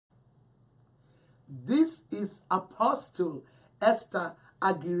This is Apostle Esther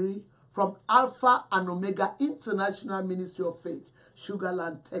Agiri from Alpha and Omega International Ministry of Faith,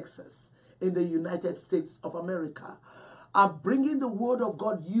 Sugarland, Texas, in the United States of America. I'm bringing the word of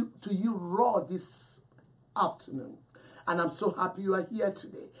God to you raw this afternoon. And I'm so happy you are here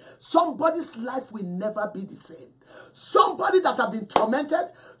today. Somebody's life will never be the same. Somebody that have been tormented,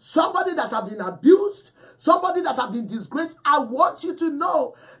 somebody that have been abused, somebody that have been disgraced. I want you to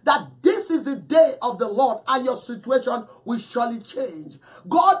know that this is the day of the Lord and your situation will surely change.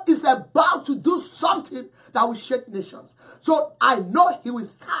 God is about to do something that will shake nations. So I know he will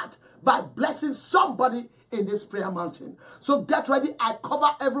start by blessing somebody in this prayer mountain. So get ready. I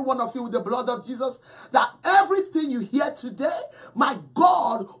cover every one of you with the blood of Jesus, that everything you hear today, my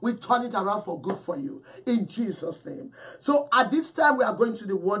God will turn it around for good for you in Jesus' name. So at this time, we are going to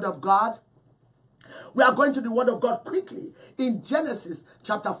the word of God. We are going to the word of God quickly in Genesis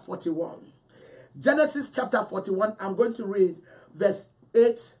chapter 41. Genesis chapter 41, I'm going to read verse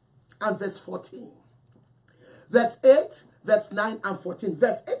 8 and verse 14. Verse 8, verse 9 and 14.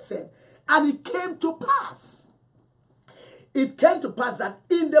 Verse 8 said, and it came to pass that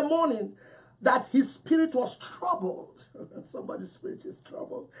in the morning that his spirit was troubled. Somebody's spirit is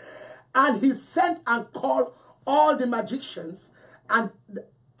troubled. And he sent and called all the magicians and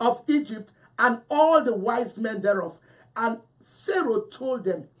of Egypt and all the wise men thereof. And Pharaoh told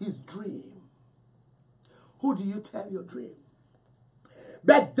them his dream. Who do you tell your dream?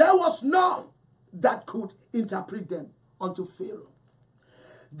 But there was none that could interpret them unto Pharaoh.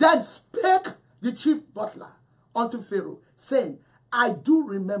 Then spake the chief butler unto Pharaoh, saying, I do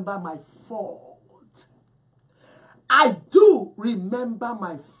remember my fault. I do remember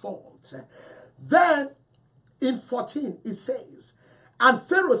my fault. Then in 14 it says, and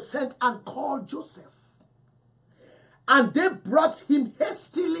Pharaoh sent and called Joseph. And they brought him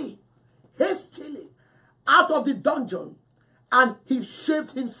hastily out of the dungeon. And he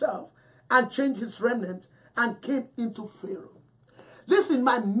shaved himself and changed his remnant and came into Pharaoh. Listen,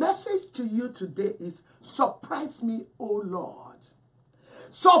 my message to you today is, surprise me, O Lord.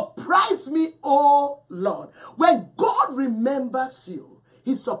 Surprise me, O Lord. When God remembers you,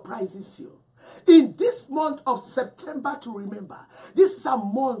 he surprises you. In this month of September to remember, this is a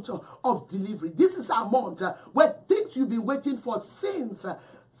month of delivery. This is a month where things you've been waiting for since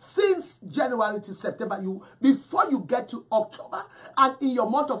January to September, before you get to October, and in your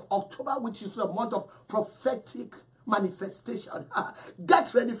month of October, which is a month of prophetic manifestation,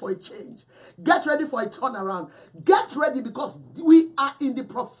 get ready for a change. Get ready for a turnaround. Get ready, because we are in the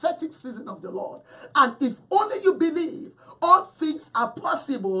prophetic season of the Lord. And if only you believe, all things are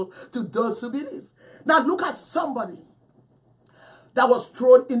possible to those who believe. Now look at somebody that was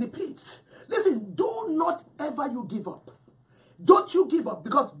thrown in the pit. Listen, do not ever you give up. Don't you give up,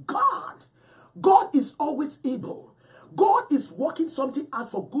 because God is always able. God is working something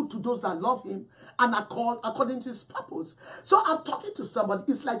out for good to those that love him and are called according to his purpose. So I'm talking to somebody.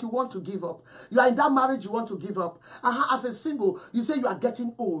 It's like you want to give up. You are in that marriage, you want to give up. As a single, you say you are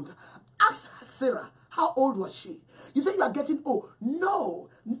getting old. Ask Sarah, how old was she? You say you are getting old. No,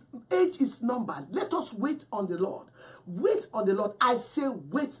 age is numbered. Let us wait on the Lord. Wait on the Lord. I say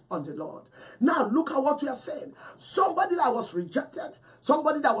wait on the Lord. Now look at what we are saying. Somebody that was rejected,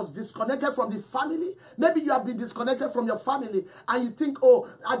 somebody that was disconnected from the family. Maybe you have been disconnected from your family and you think, oh,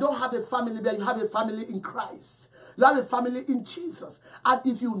 I don't have a family, but you have a family in Christ. You have a family in Jesus. And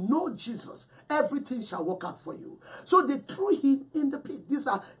if you know Jesus, everything shall work out for you. So they threw him in the pit. These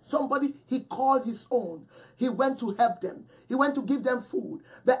are somebody he called his own. He went to help them. He went to give them food.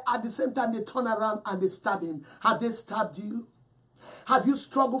 But at the same time, they turn around and they stab him. Have they stabbed you? Have you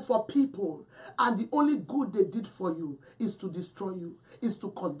struggled for people and the only good they did for you is to destroy you, is to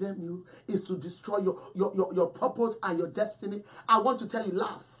condemn you, is to destroy your purpose and your destiny? I want to tell you,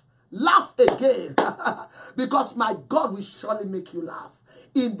 laugh. Laugh again because my God will surely make you laugh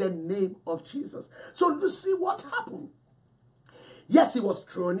in the name of Jesus. So you see what happened. Yes, he was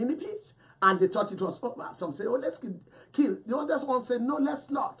thrown in the pit and they thought it was over. Some say, oh, let's kill. The others one said, no, let's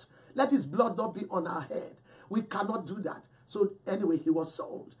not. Let his blood not be on our head. We cannot do that. So anyway, he was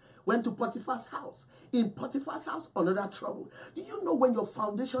sold. Went to Potiphar's house. In Potiphar's house, another trouble. Do you know when your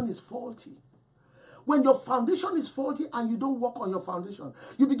foundation is faulty? When your foundation is faulty and you don't work on your foundation,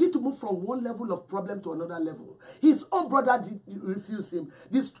 you begin to move from one level of problem to another level. His own brother refused him.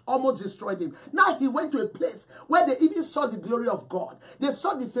 This almost destroyed him. Now he went to a place where they even saw the glory of God. They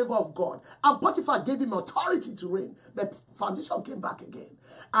saw the favor of God. And Potiphar gave him authority to reign. But foundation came back again.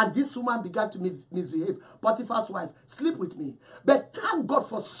 And this woman began to misbehave. Potiphar's wife, sleep with me. But thank God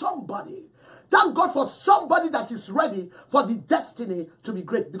for somebody. Thank God for somebody that is ready for the destiny to be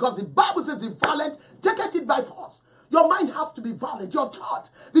great. Because the Bible says the violent take it by force. Your mind has to be violent, your thought.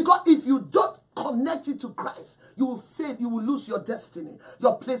 Because if you don't connect it to Christ, you will fail, you will lose your destiny,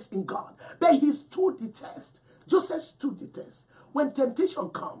 your place in God. But he stood the test. Joseph stood the test. When temptation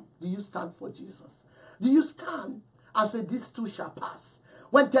comes, do you stand for Jesus? Do you stand and say, this too shall pass?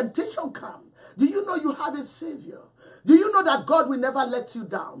 When temptation comes, do you know you have a Savior? Do you know that God will never let you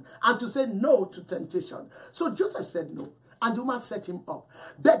down and to say no to temptation? So Joseph said no. And the woman set him up.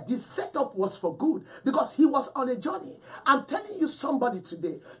 But the setup was for good because he was on a journey. I'm telling you somebody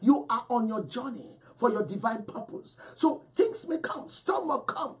today, you are on your journey for your divine purpose. So things may come, storm will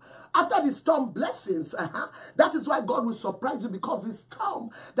come. After the storm, blessings. That is why God will surprise you, because the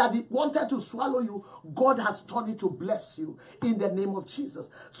storm that he wanted to swallow you, God has turned it to bless you in the name of Jesus.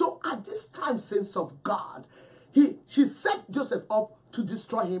 So at this time, saints of God, she set Joseph up to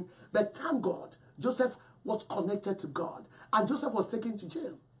destroy him. But thank God, Joseph was connected to God. And Joseph was taken to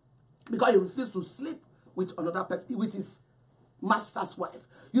jail because he refused to sleep with another person, with his master's wife.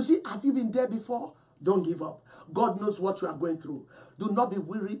 You see, have you been there before? Don't give up. God knows what you are going through. Do not be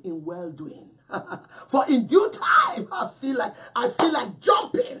weary in well-doing. For in due time, I feel like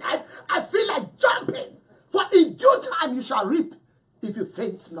jumping. I feel like jumping. For in due time you shall reap if you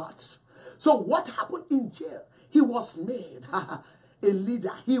faint not. So what happened in jail? He was made a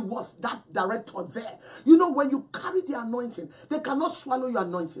leader. He was that director there. You know, when you carry the anointing, they cannot swallow your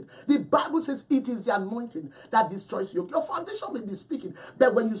anointing. The Bible says it is the anointing that destroys you. Your foundation may be speaking,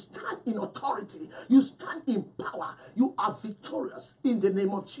 but when you stand in authority, you stand in power, you are victorious in the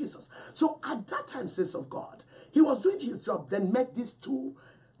name of Jesus. So at that time, saints of God, he was doing his job, then met these two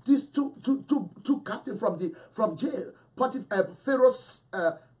captains from jail, Pharaoh's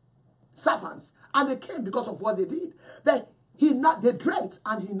servants, and they came because of what they did. They dreamt,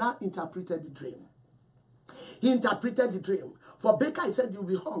 and he now interpreted the dream. He interpreted the dream. For baker, he said, you'll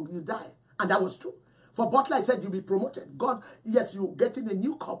be hung, you die. And that was true. For butler, he said, you'll be promoted. God, yes, you're getting a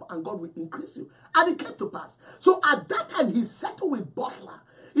new cup, and God will increase you. And it came to pass. So at that time, he settled with butler.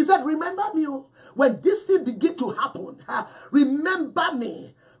 He said, remember me, when this thing begin to happen, remember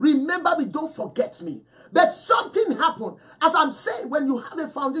me. Remember me, don't forget me. But something happened. As I'm saying, when you have a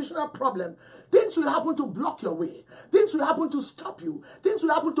foundational problem, things will happen to block your way. Things will happen to stop you. Things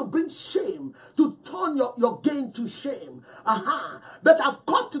will happen to bring shame, to turn your gain to shame. But I've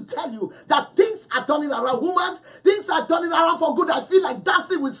come to tell you that things are turning around. Woman, things are turning around for good. I feel like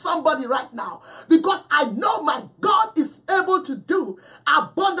dancing with somebody right now, because I know my God is able to do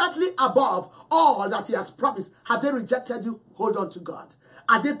abundantly above all that he has promised. Have they rejected you? Hold on to God.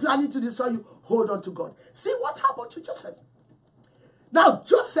 Are they planning to destroy you? Hold on to God. See what happened to Joseph. Now,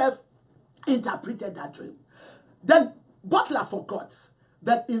 Joseph interpreted that dream. Then butler forgot.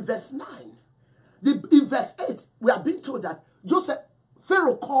 But in verse 9, in verse 8, we are being told that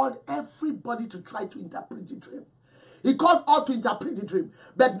Pharaoh called everybody to try to interpret the dream. He called all to interpret the dream.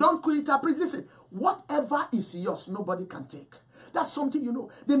 But none could interpret. Listen, whatever is yours, nobody can take. That's something you know.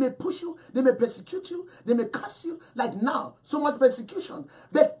 They may push you, they may persecute you, they may curse you. Like now, so much persecution.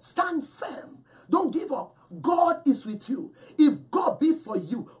 But stand firm. Don't give up. God is with you. If God be for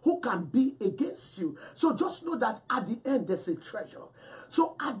you, who can be against you? So just know that at the end, there's a treasure.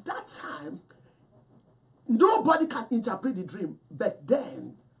 So at that time, nobody can interpret the dream. But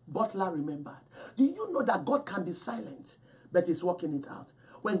then, butler remembered. Do you know that God can be silent, but he's working it out?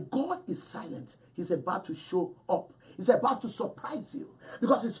 When God is silent, he's about to show up. He's about to surprise you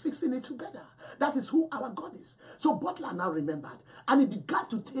because he's fixing it together. That is who our God is. So butler now remembered, and he began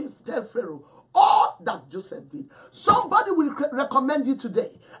to tell Pharaoh all that Joseph did. Somebody will recommend you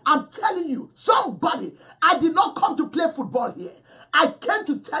today. I'm telling you, somebody, I did not come to play football here. I came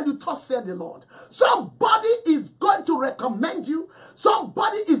to tell you, thus said the Lord. Somebody is going to recommend you.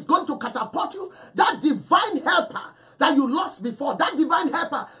 Somebody is going to catapult you. That divine helper that you lost before, that divine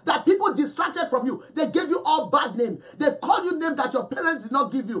helper that people distracted from you, they gave you all bad names. They called you names that your parents did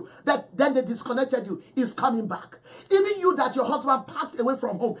not give you, that then they disconnected you, is coming back. Even you that your husband packed away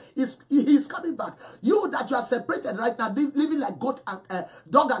from home, he's coming back. You that you are separated right now, living like dog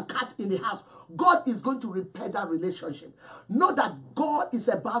and cat in the house, God is going to repair that relationship. Know that God is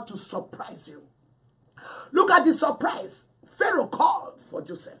about to surprise you. Look at the surprise. Pharaoh called for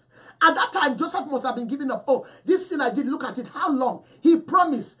Joseph. At that time, Joseph must have been giving up. Oh, this thing I did, look at it. How long? He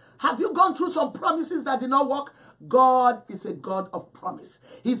promised. Have you gone through some promises that did not work? God is a God of promise.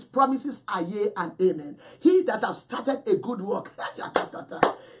 His promises are yea and amen. He that has started a good work,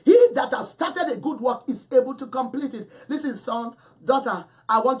 he that has started a good work is able to complete it. Listen, son, daughter,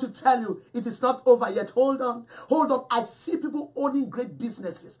 I want to tell you, it is not over yet. Hold on, hold on. I see people owning great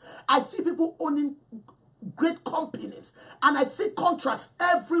businesses. I see people owning great companies, and I see contracts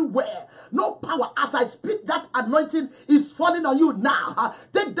everywhere. No power. As I speak, that anointing is falling on you now.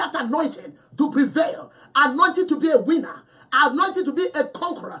 Take that anointing to prevail, anointing to be a winner, anointing to be a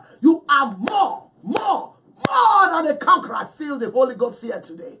conqueror. You are more than a conqueror. I feel the Holy Ghost here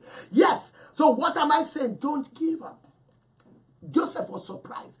today. Yes. So what am I saying? Don't give up. Joseph was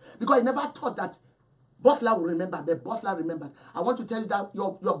surprised because he never thought that Butler will remember, but Butler remembered. I want to tell you that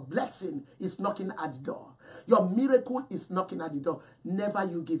your blessing is knocking at the door. Your miracle is knocking at the door. Never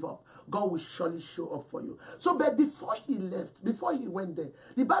you give up. God will surely show up for you. So, but before he left, before he went there,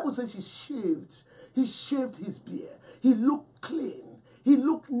 the Bible says he shaved. He shaved his beard. He looked clean. He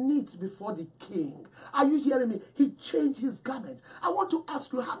looked neat before the king. Are you hearing me? He changed his garment. I want to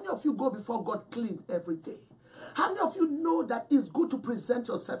ask you, how many of you go before God clean every day? How many of you know that it's good to present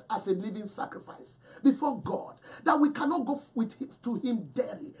yourself as a living sacrifice before God? That we cannot go to him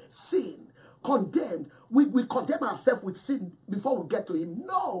dirty, sin, condemned. We condemn ourselves with sin before we get to him.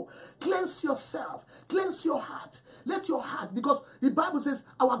 No. Cleanse yourself. Cleanse your heart. Let your heart, because the Bible says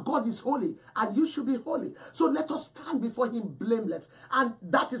our God is holy and you should be holy. So let us stand before him blameless. And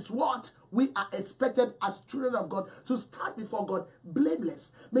that is what we are expected as children of God, to stand before God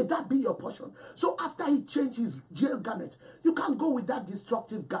blameless. May that be your portion. So after he changed his jail garment, you can't go with that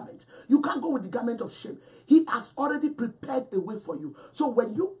destructive garment. You can't go with the garment of shame. He has already prepared a way for you. So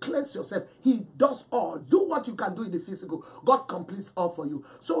when you cleanse yourself, he does all. Do what you can do in the physical. God completes all for you.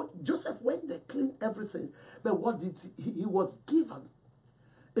 So Joseph, when they cleaned everything, but what did he was given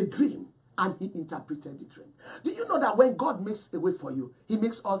a dream, and he interpreted the dream. Do you know that when God makes a way for you, he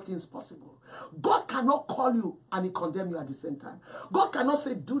makes all things possible? God cannot call you and he condemn you at the same time. God cannot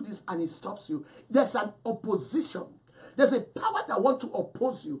say do this and he stops you. There's an opposition. There's a power that wants to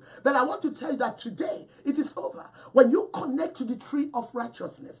oppose you. But I want to tell you that today, it is over. When you connect to the tree of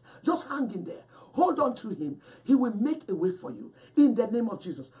righteousness, just hang in there. Hold on to him. He will make a way for you in the name of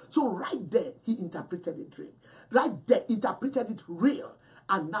Jesus. So right there, he interpreted the dream. Right there, interpreted it real.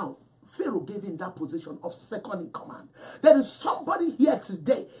 And now, Pharaoh gave him that position of second in command. There is somebody here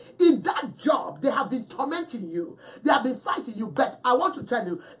today, in that job, they have been tormenting you. They have been fighting you. But I want to tell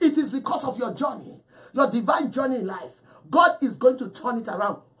you, it is because of your journey, your divine journey in life. God is going to turn it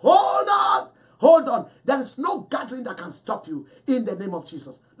around. Hold on. Hold on. There is no gathering that can stop you in the name of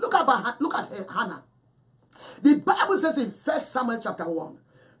Jesus. Look at Hannah. The Bible says in 1 Samuel chapter 1,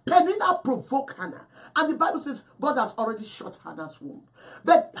 Peninnah provoked Hannah. And the Bible says God has already shut Hannah's womb.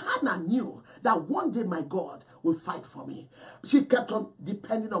 But Hannah knew that one day my God will fight for me. She kept on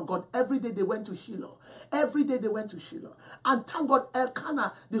depending on God. Every day they went to Shiloh. Every day they went to Shiloh. And thank God,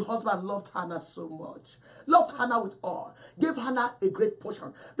 Elkanah, the husband, loved Hannah so much. Loved Hannah with all. Gave Hannah a great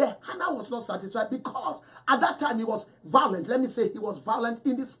portion. But Hannah was not satisfied because at that time he was violent. Let me say he was violent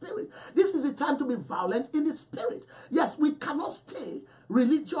in the spirit. This is the time to be violent in the spirit. Yes, we cannot stay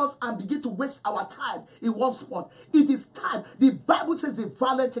religious and begin to waste our time in one spot. It is time. The Bible says the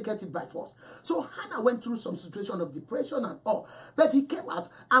violent taketh it by force. So Hannah went through some situation of depression and all. But he came out,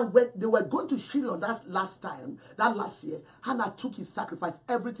 and when they were going to Shiloh that last year, Hannah took his sacrifice,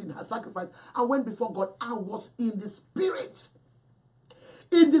 everything, her sacrifice, and went before God and was in the spirit.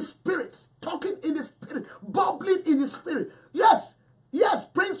 In the spirit, talking in the spirit, bubbling in the spirit. Yes. Yes,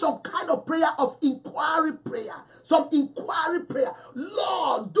 praying some kind of prayer of inquiry prayer. Some inquiry prayer.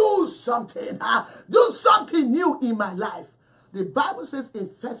 Lord, do something. Do something new in my life. The Bible says in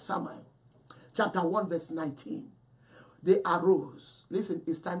 1 Samuel chapter 1 verse 19, they arose. Listen,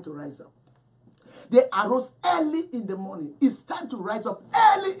 it's time to rise up. They arose early in the morning. It's time to rise up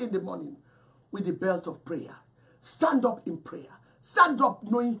early in the morning with the belt of prayer. Stand up in prayer. Stand up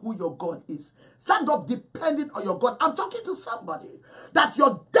knowing who your God is. Stand up depending on your God. I'm talking to somebody that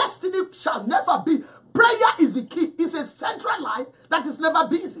your destiny shall never be. Prayer is the key. It's a central line that is never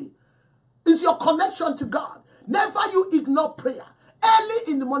busy. It's your connection to God. Never you ignore prayer.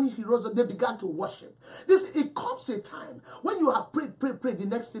 Early in the morning he rose up, they began to worship. It comes to a time when you have prayed, the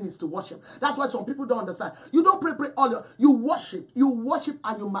next thing is to worship. That's why some people don't understand. You don't pray you worship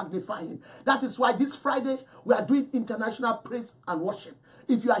and you magnify him. That is why this Friday we are doing international praise and worship.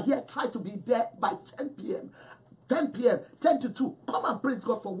 If you are here, try to be there by 10 p.m. 10 p.m., 10 to 2. Come and praise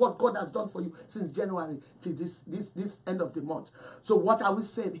God for what God has done for you since January to this end of the month. So what are we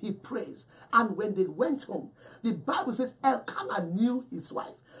saying? He praised. And when they went home, the Bible says Elkanah knew his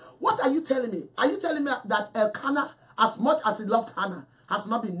wife. What are you telling me? Are you telling me that Elkanah, as much as he loved Hannah, has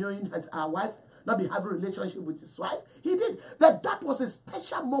not been knowing our wife? not be having a relationship with his wife. He did. But that was a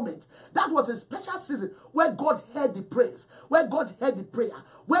special moment. That was a special season where God heard the praise, where God heard the prayer,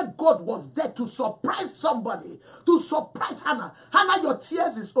 where God was there to surprise somebody, to surprise Hannah. Hannah, your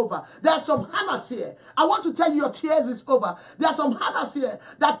tears is over. There are some Hannahs here. I want to tell you your tears is over. There are some Hannahs here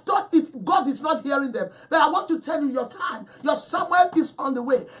that thought God is not hearing them. But I want to tell you your time, your Samuel is on the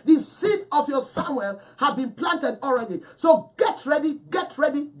way. The seed of your Samuel have been planted already. So get ready, get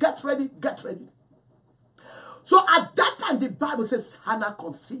ready, get ready, get ready. So at that time, the Bible says Hannah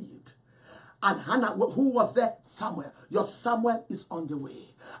conceived. And Hannah, who was there? Samuel. Your Samuel is on the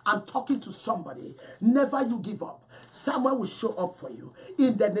way. I'm talking to somebody. Never you give up. Samuel will show up for you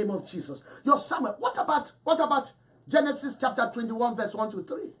in the name of Jesus. Your Samuel. What about Genesis chapter 21, verse 1 to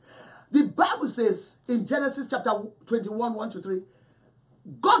 3? The Bible says in Genesis chapter 21, 1 to 3,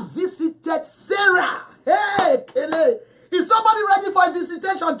 God visited Sarah. Hey, Kele. Is somebody ready for a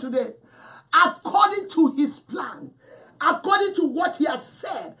visitation today? According to his plan, according to what he has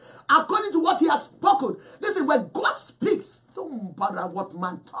said, according to what he has spoken. Listen, when God speaks, don't bother what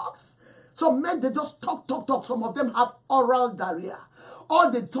man talks. Some men, they just talk. Some of them have oral diarrhea. All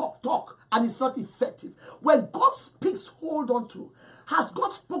they talk, and it's not effective. When God speaks, hold on to. Has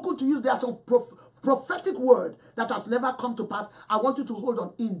God spoken to you? There are some prophetic word that has never come to pass. I want you to hold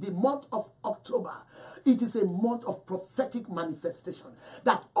on. In the month of October, it is a month of prophetic manifestation.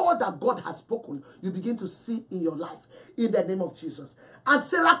 That all that God has spoken, you begin to see in your life. In the name of Jesus. And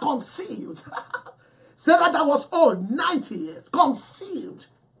Sarah conceived. Sarah that was old, 90 years, conceived.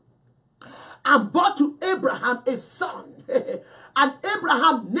 And brought to Abraham a son. And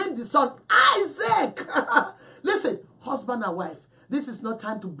Abraham named the son Isaac. Listen, husband and wife. This is not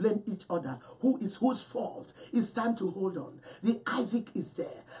time to blame each other. Who is whose fault? It's time to hold on. The Isaac is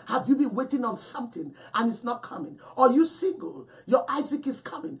there. Have you been waiting on something and it's not coming? Or you single? Your Isaac is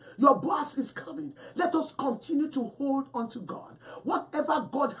coming. Your boss is coming. Let us continue to hold on to God. Whatever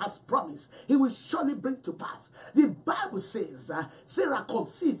God has promised, he will surely bring to pass. The Bible says Sarah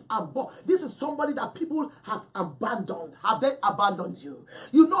conceived and bore. This is somebody that people have abandoned. Have they abandoned you?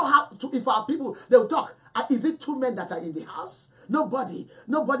 You know how to, if our people, they will talk. Is it two men that are in the house?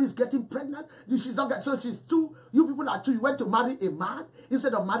 Nobody's getting pregnant. She's not getting, so she's two. You people are two. You went to marry a man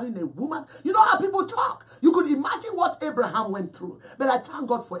instead of marrying a woman. You know how people talk. You could imagine what Abraham went through. But I thank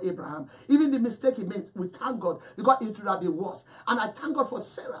God for Abraham. Even the mistake he made, we thank God because it would have been worse. And I thank God for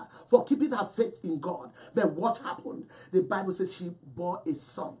Sarah for keeping her faith in God. But what happened? The Bible says she bore a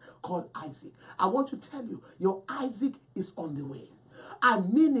son called Isaac. I want to tell you, your Isaac is on the way. I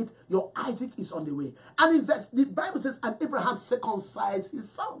mean it, your Isaac is on the way. And in verse, the Bible says, and Abraham circumcised his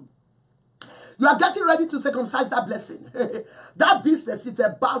son. You are getting ready to circumcise that blessing. That business is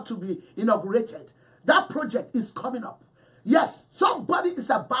about to be inaugurated. That project is coming up. Yes, somebody is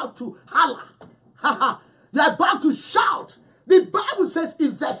about to holler. You're about to shout. The Bible says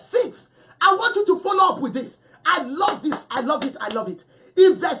in verse 6, I want you to follow up with this. I love this. I love it. I love it.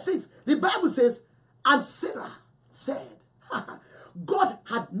 In verse 6, the Bible says, and Sarah said, God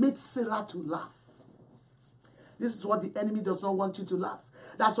had made Sarah to laugh. This is what the enemy does not want you to laugh.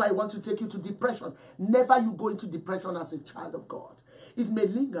 That's why I want to take you to depression. Never you go into depression as a child of God. It may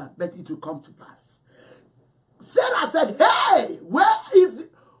linger, but it will come to pass. Sarah said, hey, where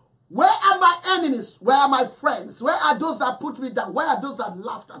are my enemies? Where are my friends? Where are those that put me down? Where are those that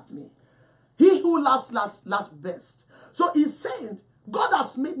laughed at me? He who laughs laughs best. So he's saying, God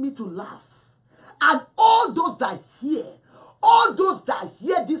has made me to laugh. And all those that hear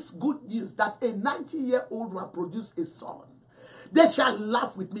this good news that a 90-year-old will produce a son, they shall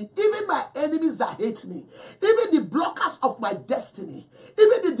laugh with me. Even my enemies that hate me, even the blockers of my destiny,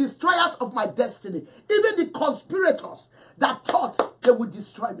 even the destroyers of my destiny, even the conspirators that thought they would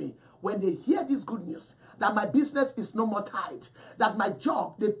destroy me. When they hear this good news, that my business is no more tied, that my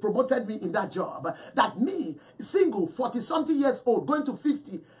job, they promoted me in that job, that me, single, 40-something years old, going to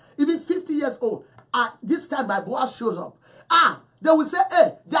 50, even 50 years old, this time my boss shows up. They will say,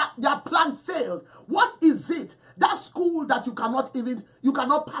 hey, their plan failed. What is it? That school that you cannot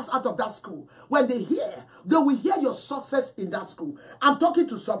pass out of that school. When they will hear your success in that school. I'm talking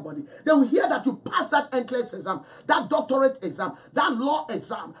to somebody. They will hear that you passed that entrance exam, that doctorate exam, that law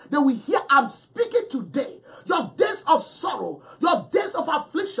exam. They will hear, I'm speaking today. Your days of sorrow, your days of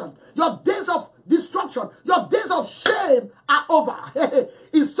affliction, your days of destruction, your days of shame are over.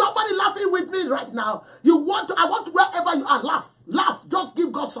 Is somebody laughing with me right now? I want wherever you are, laugh. Laugh. Just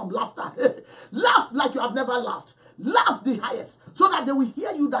give God some laughter. Laugh like you have never laughed. Laugh the highest. So that they will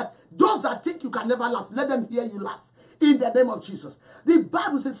hear you, that those that think you can never laugh, let them hear you laugh. In the name of Jesus. The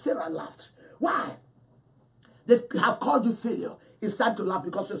Bible says Sarah laughed. Why? They have called you failure. It's time to laugh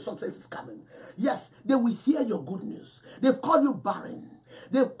because your success is coming. Yes, they will hear your good news. They've called you barren.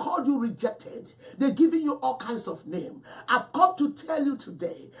 They've called you rejected. They're giving you all kinds of names. I've come to tell you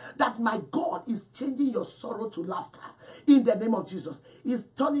today that my God is changing your sorrow to laughter. In the name of Jesus. He's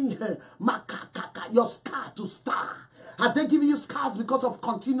turning your scar to star. Have they given you scars because of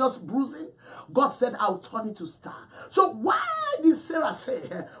continuous bruising? God said, I'll turn it to star. So why did Sarah say,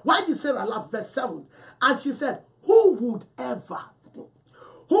 why did Sarah laugh? Verse 7. And she said, who would have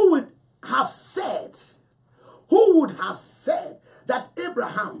said that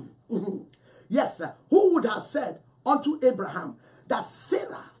Abraham, yes, sir, who would have said unto Abraham that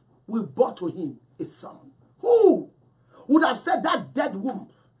Sarah will bear to him a son? Who would have said that dead womb,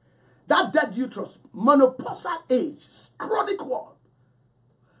 that dead uterus, menopausal age, chronic one,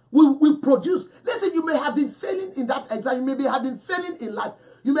 will produce? Listen, you may have been failing in that exam. You may have been failing in life.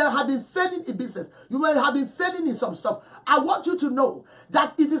 You may have been failing in business. You may have been failing in some stuff. I want you to know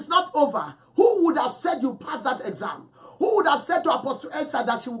that it is not over. Who would have said you passed that exam? Who would have said to Apostle Esther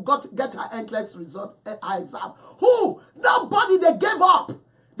that she would get her NCLEX result at her exam? Who? Nobody. They gave up.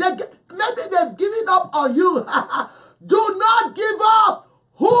 Maybe they've given up on you. Do not give up.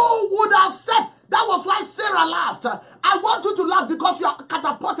 Who would have said? That was why Sarah laughed. I want you to laugh because you are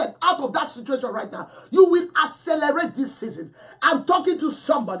catapulted out of that situation right now. You will accelerate this season. I'm talking to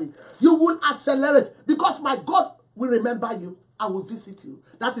somebody. You will accelerate because my God will remember you and will visit you.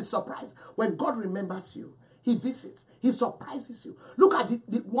 That is surprise. When God remembers you, he visits. He surprises you. Look at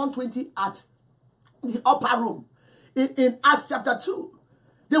the 120 at the upper room in Acts chapter 2.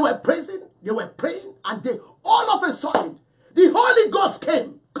 They were praising, they were praying, and all of a sudden, the Holy Ghost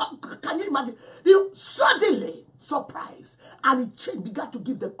came. Can you imagine? Suddenly, surprise. And it changed, began to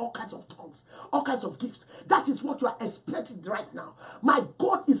give them all kinds of tongues, all kinds of gifts. That is what you are expecting right now. My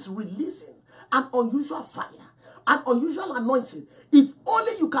God is releasing an unusual fire, an unusual anointing. If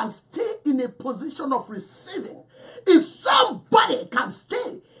only you can stay in a position of receiving. If somebody can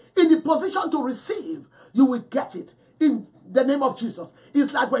stay in the position to receive, you will get it. In the name of Jesus.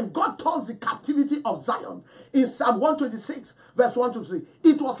 It's like when God turns the captivity of Zion in Psalm 126, verse 1 to 3.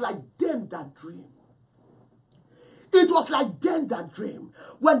 It was like them that dream. It was like them that dream.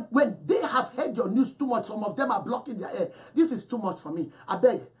 When they have heard your news too much, some of them are blocking their ear. This is too much for me. I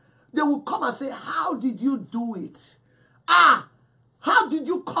beg. They will come and say, how did you do it? How did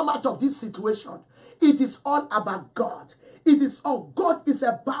you come out of this situation? It is all about God. It is all. God is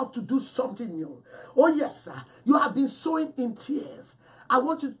about to do something new. Oh yes, sir. You have been sowing in tears. I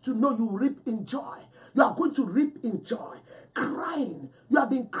want you to know you reap in joy. You are going to reap in joy. Crying. You have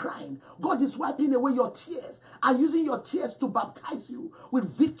been crying. God is wiping away your tears and using your tears to baptize you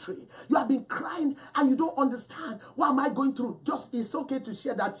with victory. You have been crying and you don't understand. What am I going through? It's okay to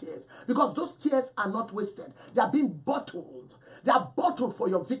share that tears because those tears are not wasted. They are being bottled. They are bottled for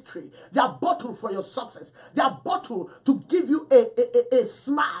your victory. They are bottled for your success. They are bottled to give you a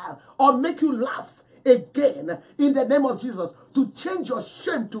smile or make you laugh again in the name of Jesus, to change your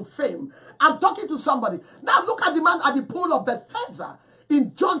shame to fame. I'm talking to somebody. Now look at the man at the pool of Bethesda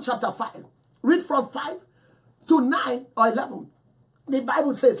in John chapter 5. Read from 5 to 9 or 11. The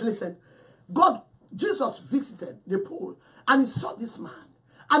Bible says, listen, Jesus visited the pool and he saw this man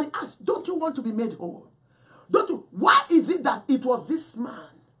and he asked, don't you want to be made whole? Don't you? Why is it that it was this man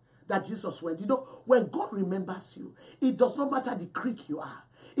that Jesus went? You know, when God remembers you, it does not matter the creek you are.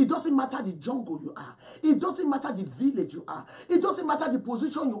 It doesn't matter the jungle you are. It doesn't matter the village you are. It doesn't matter the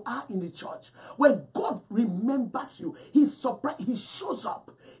position you are in the church. When God remembers you, he's surprised. He shows up.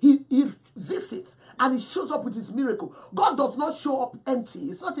 He visits and he shows up with his miracle. God does not show up empty.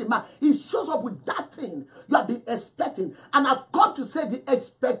 He's not a man. He shows up with that thing you have been expecting. And I've come to say the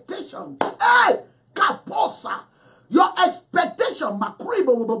expectation. Hey! Kaposa, your expectation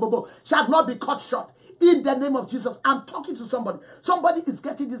shall not be cut short in the name of Jesus. I'm talking to somebody. Somebody is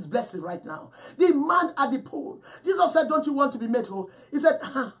getting this blessing right now. The man at the pool. Jesus said, don't you want to be made whole? He said,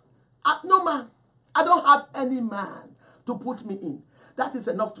 no man. I don't have any man to put me in. That is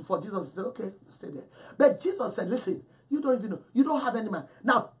enough for Jesus to say, okay, stay there. But Jesus said, listen, you don't even know. You don't have any man.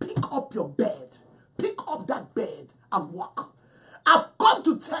 Now pick up your bed. Pick up that bed and walk. I've come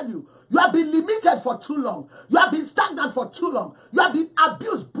to tell you, you have been limited for too long. You have been stagnant for too long. You have been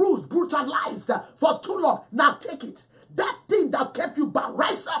abused, bruised, brutalized for too long. Now take it. That thing that kept you bound,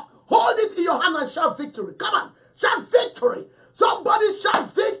 rise up, hold it in your hand and shout victory. Come on, shout victory. Somebody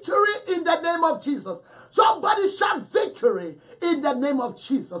shout victory in the name of Jesus. Somebody shout victory in the name of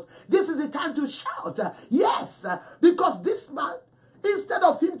Jesus. This is the time to shout. Yes, because this man, instead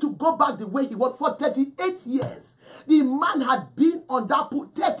of him to go back the way he was for 38 years, the man had been on that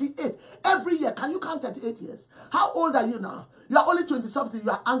pool 38 every year. Can you count 38 years? How old are you now? You are only 20-something. You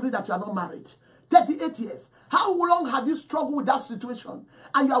are angry that you are not married. 38 years. How long have you struggled with that situation?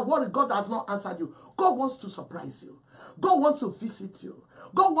 And you are worried God has not answered you. God wants to surprise you. God wants to visit you.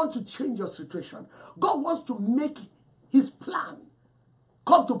 God wants to change your situation. God wants to make his plan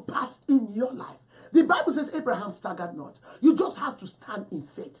come to pass in your life. The Bible says Abraham staggered not. You just have to stand in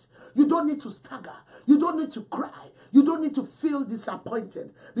faith. You don't need to stagger. You don't need to cry. You don't need to feel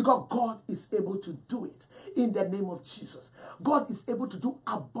disappointed, because God is able to do it in the name of Jesus. God is able to do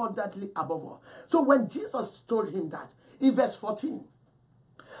abundantly above all. So when Jesus told him that, in verse 14,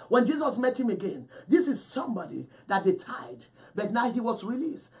 when Jesus met him again, this is somebody that they tied, but now he was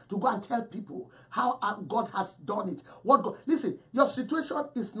released to go and tell people how God has done it. What God, listen, your situation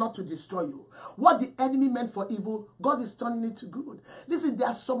is not to destroy you. What the enemy meant for evil, God is turning it to good. Listen, there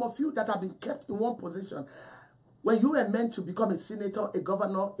are some of you that have been kept in one position. When you were meant to become a senator, a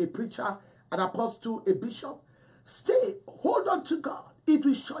governor, a preacher, an apostle, a bishop, stay, hold on to God. It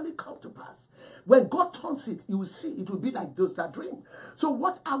will surely come to pass. When God turns it, you will see it will be like those that dream. So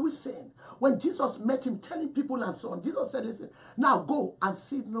what are we saying? When Jesus met him telling people and so on, Jesus said, listen, now go and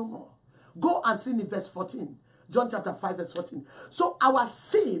sin no more. Go and sin in verse 14. John chapter 5 verse 14. So our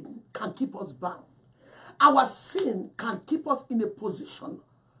sin can keep us bound. Our sin can keep us in a position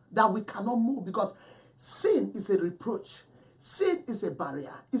that we cannot move, because sin is a reproach. Sin is a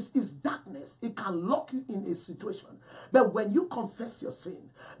barrier. It's darkness. It can lock you in a situation. But when you confess your sin,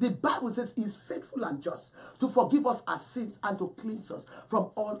 the Bible says he is faithful and just to forgive us our sins and to cleanse us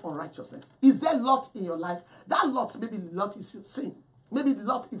from all unrighteousness. Is there Lot in your life? That Lot, maybe Lot is sin. Maybe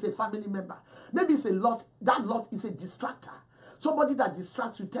Lot is a family member. Maybe it's a Lot. That Lot is a distractor. Somebody that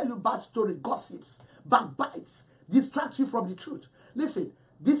distracts you, tell you bad story, gossips, backbites, distracts you from the truth. Listen,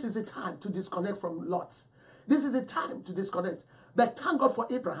 this is a time to disconnect from Lot. This is a time to disconnect. But thank God for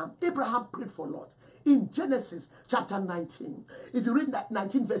Abraham. Abraham prayed for Lot. In Genesis chapter 19, if you read that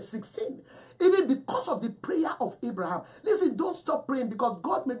 19 verse 16, even because of the prayer of Abraham, listen, don't stop praying, because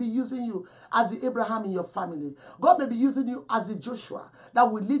God may be using you as the Abraham in your family. God may be using you as the Joshua that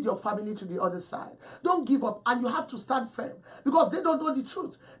will lead your family to the other side. Don't give up, and you have to stand firm, because they don't know the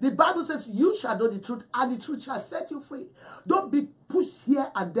truth. The Bible says you shall know the truth, and the truth shall set you free. Don't be pushed here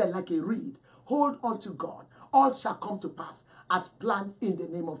and there like a reed. Hold on to God. All shall come to pass as planned in the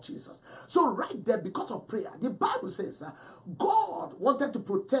name of Jesus. So right there, because of prayer, the Bible says God wanted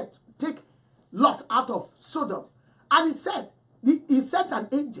to take Lot out of Sodom. And he said, he sent an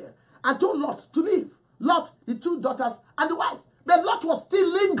angel and told Lot to leave. Lot, the two daughters, and the wife. But Lot was still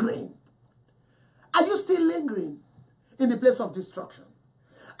lingering. Are you still lingering in the place of destruction?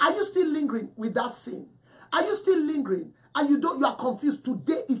 Are you still lingering with that sin? Are you still lingering? And you are confused.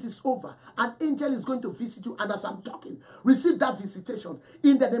 Today it is over. An angel is going to visit you. And as I'm talking, receive that visitation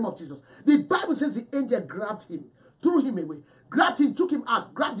in the name of Jesus. The Bible says the angel grabbed him, threw him away, grabbed him, took him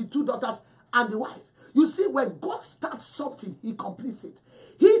out, grabbed the two daughters and the wife. You see, when God starts something, he completes it.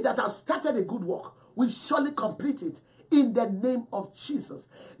 He that has started a good work will surely complete it in the name of Jesus.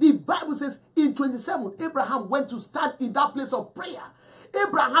 The Bible says in 27, Abraham went to stand in that place of prayer.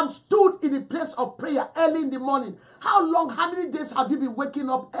 Abraham stood in the place of prayer early in the morning. How many days have you been waking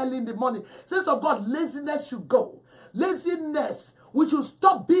up early in the morning? Saints of God, laziness should go. Laziness, we should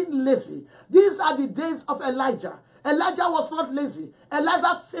stop being lazy. These are the days of Elijah. Elijah was not lazy.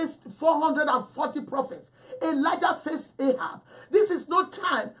 Elijah faced 440 prophets. Elijah faced Ahab. This is no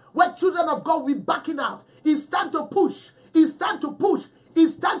time where children of God will be backing out. It's time to push. It's time to push.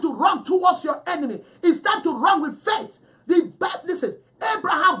 It's time to run towards your enemy. It's time to run with faith. Listen,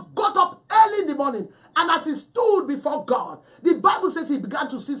 Abraham got up early in the morning, and as he stood before God, the Bible says he began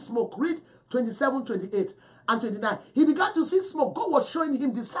to see smoke. Read 27, 28, and 29. He began to see smoke. God was showing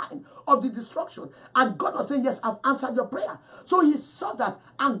him the sign of the destruction. And God was saying, yes, I've answered your prayer. So he saw that,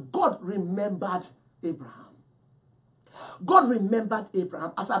 and God remembered Abraham. God remembered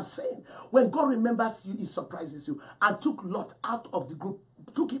Abraham. As I'm saying, when God remembers you, he surprises you. And took Lot out of the group,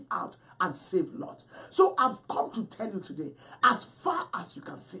 took him out and saved Lot. So I've come to tell you today, as far as you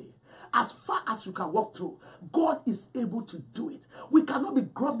can see, as far as you can walk through, God is able to do it. We cannot be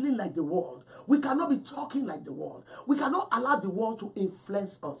grumbling like the world. We cannot be talking like the world. We cannot allow the world to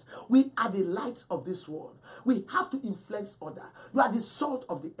influence us. We are the light of this world. We have to influence others. You are the salt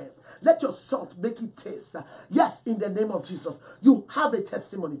of the earth. Let your salt make it taste. Yes, in the name of Jesus, you have a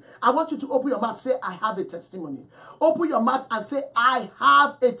testimony. I want you to open your mouth. Say, I have a testimony. Open your mouth and say, I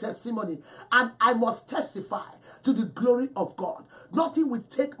have a testimony. And I must testify to the glory of God. Nothing will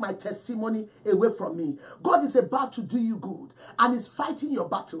take my testimony away from me. God is about to do you good and is fighting your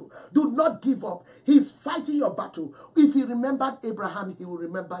battle. Do not give up. He's fighting your battle. If he remembered Abraham, he will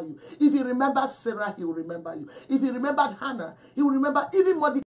remember you. If he remembered Sarah, he will remember you. If he remembered Hannah, he will remember even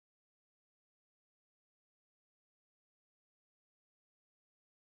Mordecai.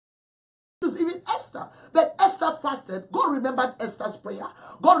 Even Esther. But Esther fasted. God remembered Esther's prayer.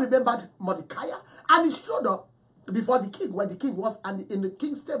 God remembered Mordecai. And he showed up before the king, when the king was in the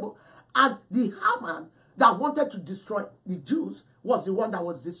king's table. And the Haman that wanted to destroy the Jews was the one that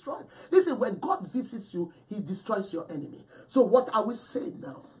was destroyed. Listen, when God visits you, he destroys your enemy. So what are we saying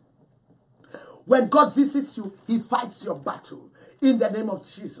now? When God visits you, he fights your battle in the name of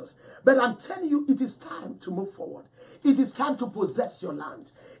Jesus. But I'm telling you, it is time to move forward. It is time to possess your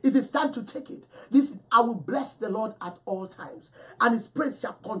land. It is time to take it. Listen, I will bless the Lord at all times, and his praise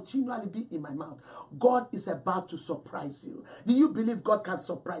shall continually be in my mouth. God is about to surprise you. Do you believe God can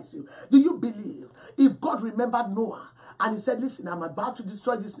surprise you? Do you believe if God remembered Noah and he said, listen, I'm about to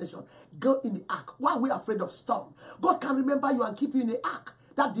destroy this nation, go in the ark. Why are we afraid of storm? God can remember you and keep you in the ark,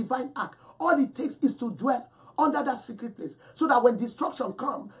 that divine ark. All it takes is to dwell under that secret place, so that when destruction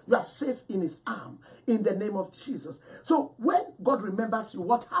comes, you are safe in his arm, in the name of Jesus. So when God remembers you,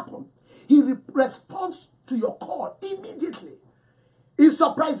 what happened? He responds to your call immediately. He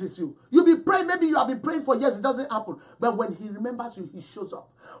surprises you. You'll be praying, maybe you have been praying for years, it doesn't happen. But when he remembers you, he shows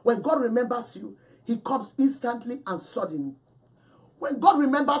up. When God remembers you, he comes instantly and suddenly. When God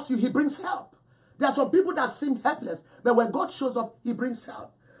remembers you, he brings help. There are some people that seem helpless, but when God shows up, he brings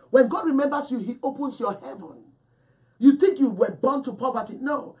help. When God remembers you, he opens your heaven. You think you were born to poverty?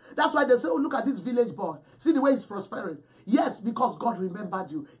 No. That's why they say, oh, look at this village boy. See the way he's prospering. Yes, because God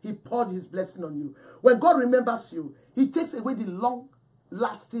remembered you. He poured his blessing on you. When God remembers you, he takes away the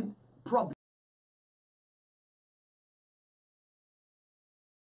long-lasting problem.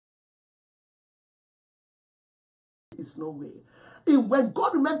 It's no way. And when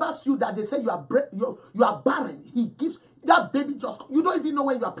God remembers you, that they say you are barren, he gives that baby just, you don't even know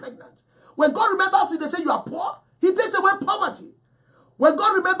when you are pregnant. When God remembers you, they say you are poor, he takes away poverty. When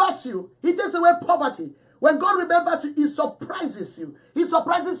God remembers you, he takes away poverty. When God remembers you, he surprises you. He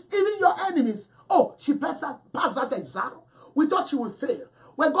surprises even your enemies. Oh, she passed that exam. We thought she would fail.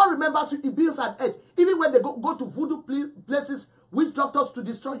 When God remembers you, he builds an edge. Even when they go to voodoo places, witch doctors to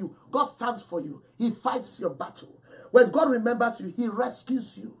destroy you, God stands for you. He fights your battle. When God remembers you, he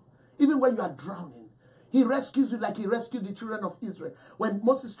rescues you. Even when you are drowning, he rescues you like he rescued the children of Israel. When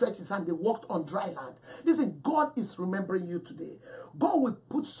Moses stretched his hand, they walked on dry land. Listen, God is remembering you today. God will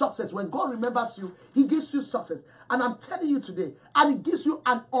put success. When God remembers you, he gives you success. And I'm telling you today, and he gives you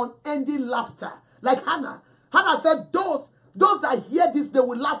an unending laughter. Like Hannah. Hannah said, those that hear this, they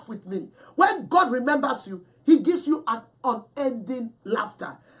will laugh with me. When God remembers you, he gives you an unending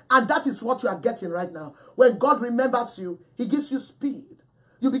laughter. And that is what you are getting right now. When God remembers you, he gives you speed.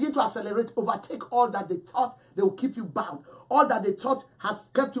 You begin to accelerate, overtake all that they thought they will keep you bound. All that they thought has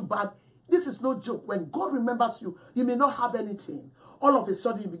kept you bound. This is no joke. When God remembers you, you may not have anything. All of a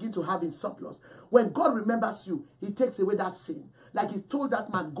sudden, you begin to have in surplus. When God remembers you, he takes away that sin. Like he told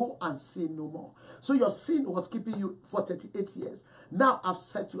that man, go and sin no more. So your sin was keeping you for 38 years. Now I've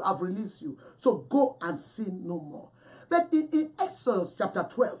set you, I've released you. So go and sin no more. But in Exodus chapter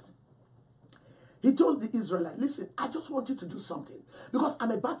 12, he told the Israelites, listen, I just want you to do something because I'm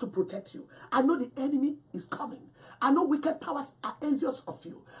about to protect you. I know the enemy is coming. I know wicked powers are envious of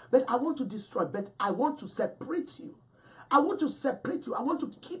you, but I want to destroy, but I want to separate you. I want to separate you. I want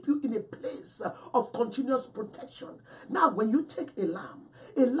to keep you in a place of continuous protection. Now, when you take a lamb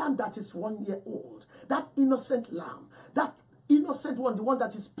that is 1 year old, that innocent lamb, that innocent one, the one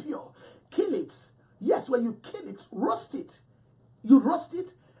that is pure, kill it. Yes, when you kill it, roast it. You roast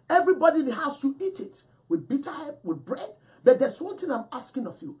it. Everybody in the house should eat it with bitter herb, with bread. But there's one thing I'm asking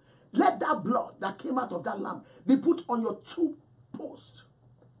of you. Let that blood that came out of that lamb be put on your 2 posts,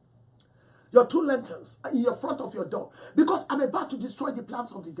 your 2 lanterns in your front of your door. Because I'm about to destroy the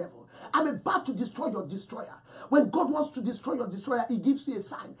plans of the devil. I'm about to destroy your destroyer. When God wants to destroy your destroyer, he gives you a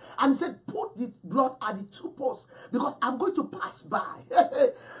sign. And he said, put the blood at the 2 posts because I'm going to pass by.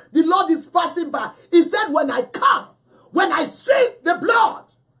 The Lord is passing by. He said, when I come, when I see the blood,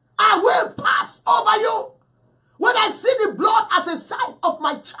 I will pass over you. When I see the blood as a sign of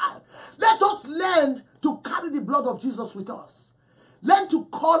my child, let us learn to carry the blood of Jesus with us. Learn to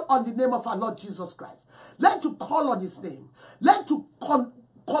call on the name of our Lord Jesus Christ. Learn to call on his name. Learn to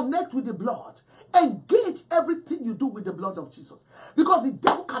connect with the blood. Engage everything you do with the blood of Jesus. Because the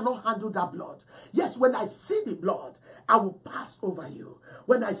devil cannot handle that blood. Yes, when I see the blood, I will pass over you.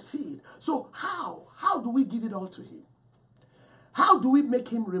 When I see it. So how do we give it all to him? How do we make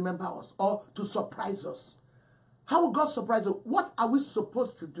him remember us or to surprise us? How will God surprise us? What are we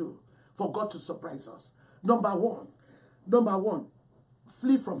supposed to do for God to surprise us? Number one,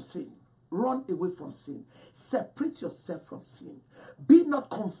 flee from sin. Run away from sin. Separate yourself from sin. Be not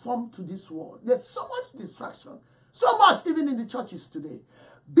conformed to this world. There's so much distraction. So much, even in the churches today.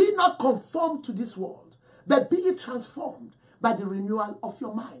 Be not conformed to this world, but be ye transformed by the renewal of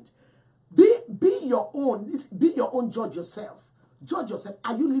your mind. Be your own judge yourself. Judge yourself.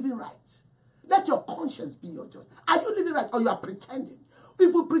 Are you living right? Let your conscience be your judge. Are you living right or you are pretending?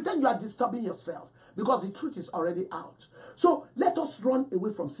 If you pretend, you are disturbing yourself because the truth is already out. So let us run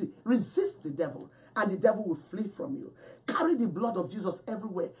away from sin. Resist the devil and the devil will flee from you. Carry the blood of Jesus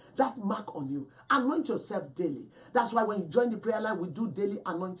everywhere. That mark on you. Anoint yourself daily. That's why when you join the prayer line, we do daily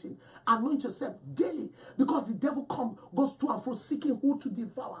anointing. Anoint yourself daily because the devil goes to and fro seeking who to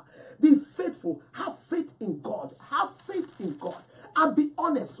devour. Be faithful. Have faith in God. Have faith in God. And be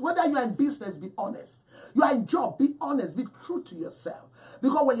honest. Whether you are in business, be honest. You are in job, be honest. Be true to yourself.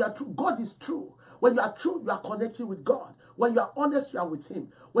 Because when you are true, God is true. When you are true, you are connecting with God. When you are honest, you are with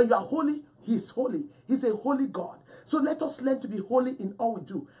him. When you are holy, he is holy. He's a holy God. So let us learn to be holy in all we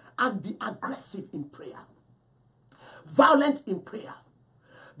do and be aggressive in prayer. Violent in prayer.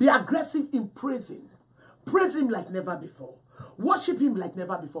 Be aggressive in praising. Praise him like never before. Worship him like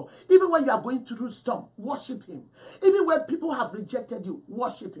never before. Even when you are going through storm, worship him. Even when people have rejected you,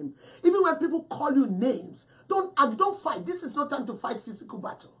 worship him. Even when people call you names, don't fight. This is not time to fight physical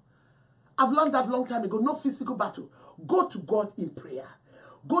battle. I've learned that long time ago. No physical battle. Go to God in prayer.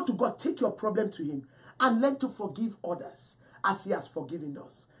 Go to God. Take your problem to him and learn to forgive others as he has forgiven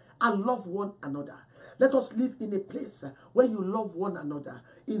us. And love one another. Let us live in a place where you love one another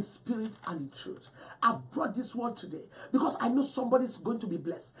in spirit and in truth. I've brought this word today because I know somebody's going to be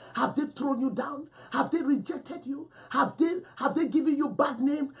blessed. Have they thrown you down? Have they rejected you? Have they given you bad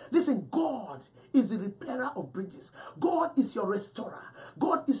name? Listen, God is the repairer of bridges. God is your restorer.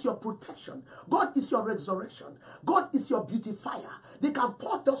 God is your protection. God is your resurrection. God is your beautifier. They can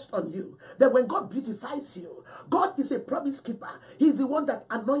pour dust on you. But when God beautifies you, God is a promise keeper. He's the one that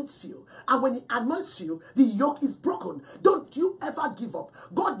anoints you. And when he anoints you, the yoke is broken. Don't you ever give up.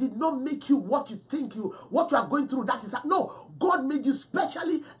 God did not make you what you think what you are going through. That is no. God made you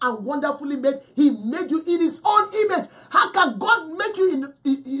specially and wonderfully made. He made you in his own image. How can God make you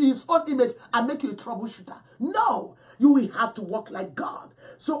in his own image and make you a troubleshooter? No. You will have to walk like God.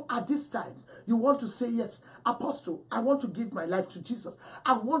 So at this time, you want to say, yes, Apostle, I want to give my life to Jesus.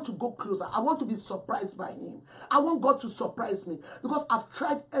 I want to go closer. I want to be surprised by him. I want God to surprise me because I've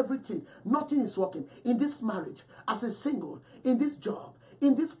tried everything. Nothing is working. In this marriage, as a single, in this job,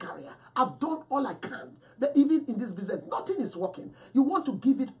 in this career, I've done all I can. But even in this business, nothing is working. You want to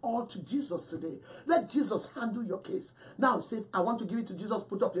give it all to Jesus today. Let Jesus handle your case. Now, say, I want to give it to Jesus.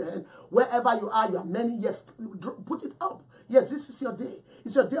 Put up your hand. Wherever you are many. Yes, put it up. Yes, this is your day.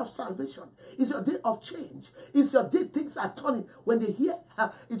 It's your day of salvation. It's your day of change. It's your day things are turning. When they hear,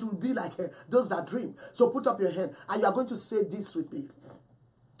 it will be like those that dream. So put up your hand and you are going to say this with me.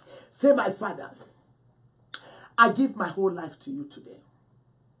 Say, my Father, I give my whole life to you today.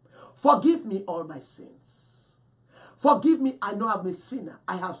 Forgive me all my sins. Forgive me, I know I'm a sinner.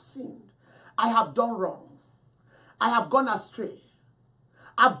 I have sinned. I have done wrong. I have gone astray.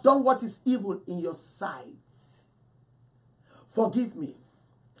 I've done what is evil in your sight. Forgive me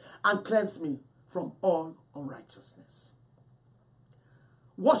and cleanse me from all unrighteousness.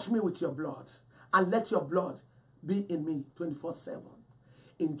 Wash me with your blood and let your blood be in me 24/7.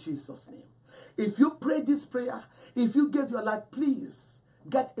 In Jesus' name. If you pray this prayer, if you gave your life, please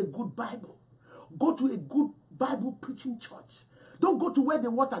get a good Bible. Go to a good Bible preaching church. Don't go to where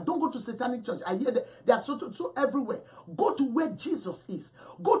the water. Don't go to satanic church. I hear they are so everywhere. Go to where Jesus is.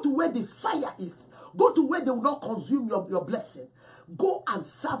 Go to where the fire is. Go to where they will not consume your blessing. Go and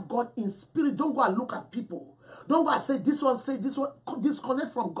serve God in spirit. Don't go and look at people. Don't go and say this one,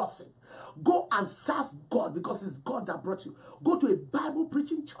 disconnect from gossip. Go and serve God because it's God that brought you. Go to a Bible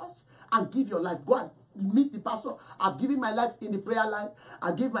preaching church and give your life. Go and meet the pastor. I've given my life in the prayer line.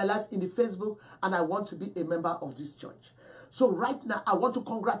 I give my life in the Facebook, and I want to be a member of this church. So right now, I want to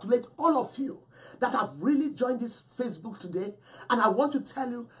congratulate all of you that have really joined this Facebook today. And I want to tell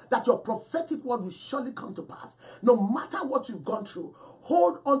you that your prophetic word will surely come to pass. No matter what you've gone through,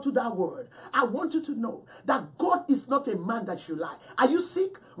 hold on to that word. I want you to know that God is not a man that should lie. Are you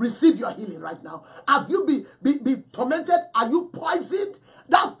sick? Receive your healing right now. Have you been tormented? Are you poisoned?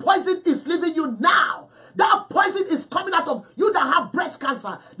 That poison is leaving you now. That poison is coming out of you that have breast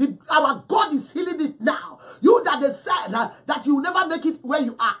cancer. Our God is healing it now. You that they said that you will never make it where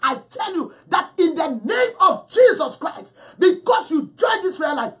you are. I tell you that in in the name of Jesus Christ. Because you join this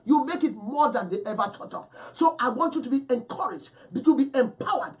prayer line, you make it more than they ever thought of. So I want you to be encouraged, to be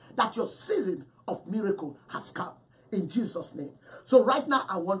empowered that your season of miracle has come in Jesus' name. So right now,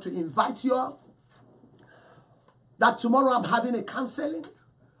 I want to invite you all that tomorrow I'm having a counseling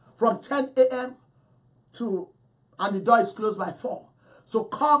from 10 a.m. and the door is closed by 4. So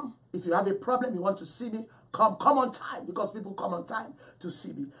come, if you have a problem, you want to see me, come on time, because people come on time to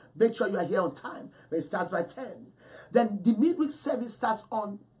see me. Make sure you are here on time. It starts by 10. Then the midweek service starts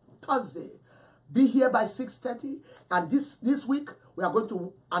on Thursday. Be here by 6:30. And this week, we are going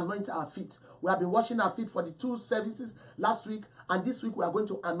to anoint our feet. We have been washing our feet for the 2 services last week. And this week, we are going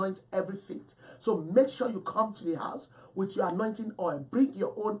to anoint every feet. So make sure you come to the house with your anointing oil. Bring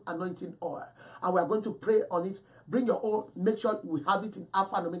your own anointing oil. And we are going to pray on it. Bring your own. Make sure we have it in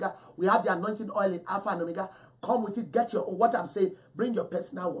Alpha and Omega. We have the anointing oil in Alpha and Omega. Come with it. Get your own. What I'm saying, bring your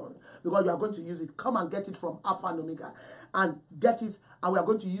personal one, because you are going to use it. Come and get it from Alpha and Omega. And get it. And we are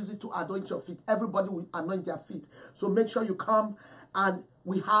going to use it to anoint your feet. Everybody will anoint their feet. So make sure you come. And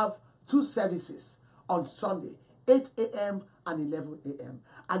we have 2 services on Sunday, 8 a.m. and 11 a.m.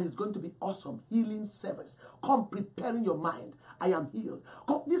 And it's going to be awesome. Healing service. Come preparing your mind. I am healed.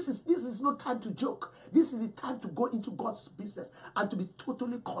 Come, this is no time to joke. This is the time to go into God's business and to be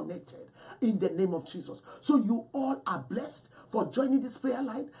totally connected in the name of Jesus. So you all are blessed for joining this prayer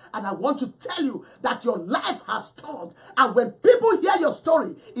line. And I want to tell you that your life has turned. And when people hear your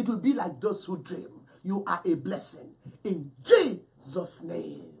story, it will be like those who dream. You are a blessing. In Jesus'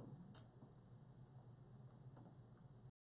 name.